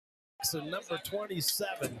and number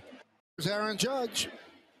 27. Here's Aaron Judge.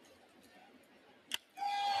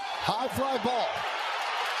 High fly ball.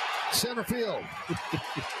 Center field.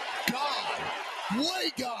 Gone.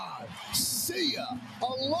 Way gone. See ya.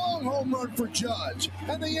 A long home run for Judge.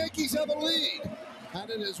 And the Yankees have a lead. And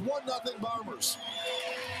it is 1-0 Bombers.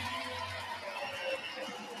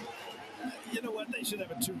 You know what? They should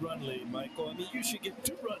have a 2-run lead, Michael. I mean, you should get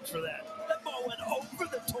 2 runs for that. That ball went over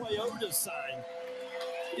the Toyota sign.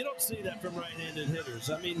 You don't see that from right-handed hitters.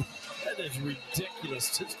 I mean, that is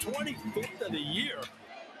ridiculous. It's 25th of the year.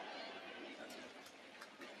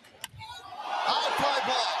 High fly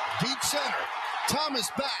ball. Deep center. Thomas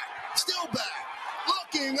back. Still back.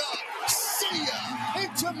 Looking up. See ya.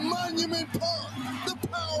 Into Monument Park. The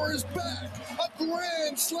power is back. A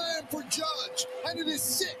grand slam for Judge. And it is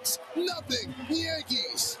 6-0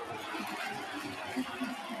 Yankees.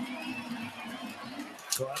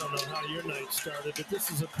 So I don't know how your night started, but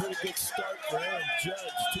this is a pretty good start for Aaron Judge.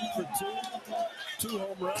 2 for 2. 2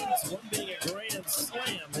 home runs, one being a grand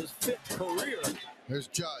slam, his 5th career. Here's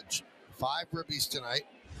Judge. 5 ribbies tonight.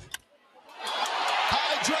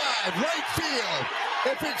 High drive, right field.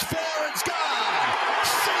 If it's fair, it's gone.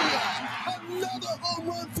 See ya. Another home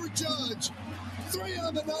run for Judge. 3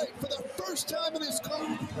 on the night for the first time in his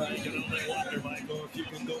career. Well, you can only wonder, Michael, if you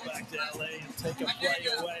can go back to L.A. and take a play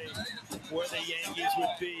away where the Yankees would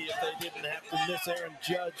be if they didn't have to miss Aaron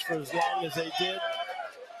Judge for as long as they did.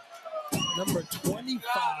 Number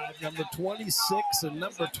 25, number 26, and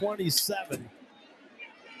number 27.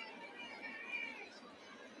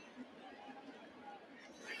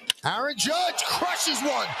 Aaron Judge crushes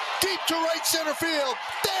one deep to right center field.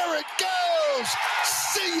 There it goes.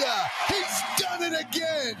 See ya. He's done it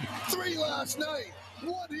again. 3 last night.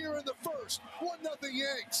 1 here in the first. 1-0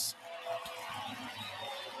 Yanks.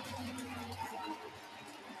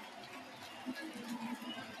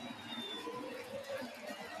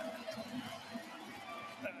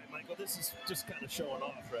 All right, Michael, this is just kind of showing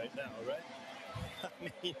off right now, right? I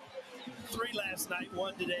mean, 3 last night,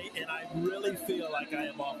 1 today, and I really feel like I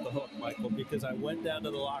am off the hook, Michael, because I went down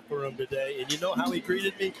to the locker room today, and you know how he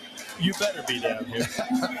greeted me? You better be down here.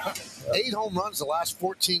 8 home runs the last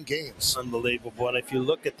 14 games. Unbelievable. And if you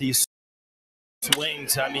look at these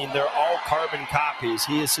swings, I mean, they're all carbon copies.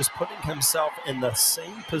 He is just putting himself in the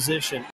same position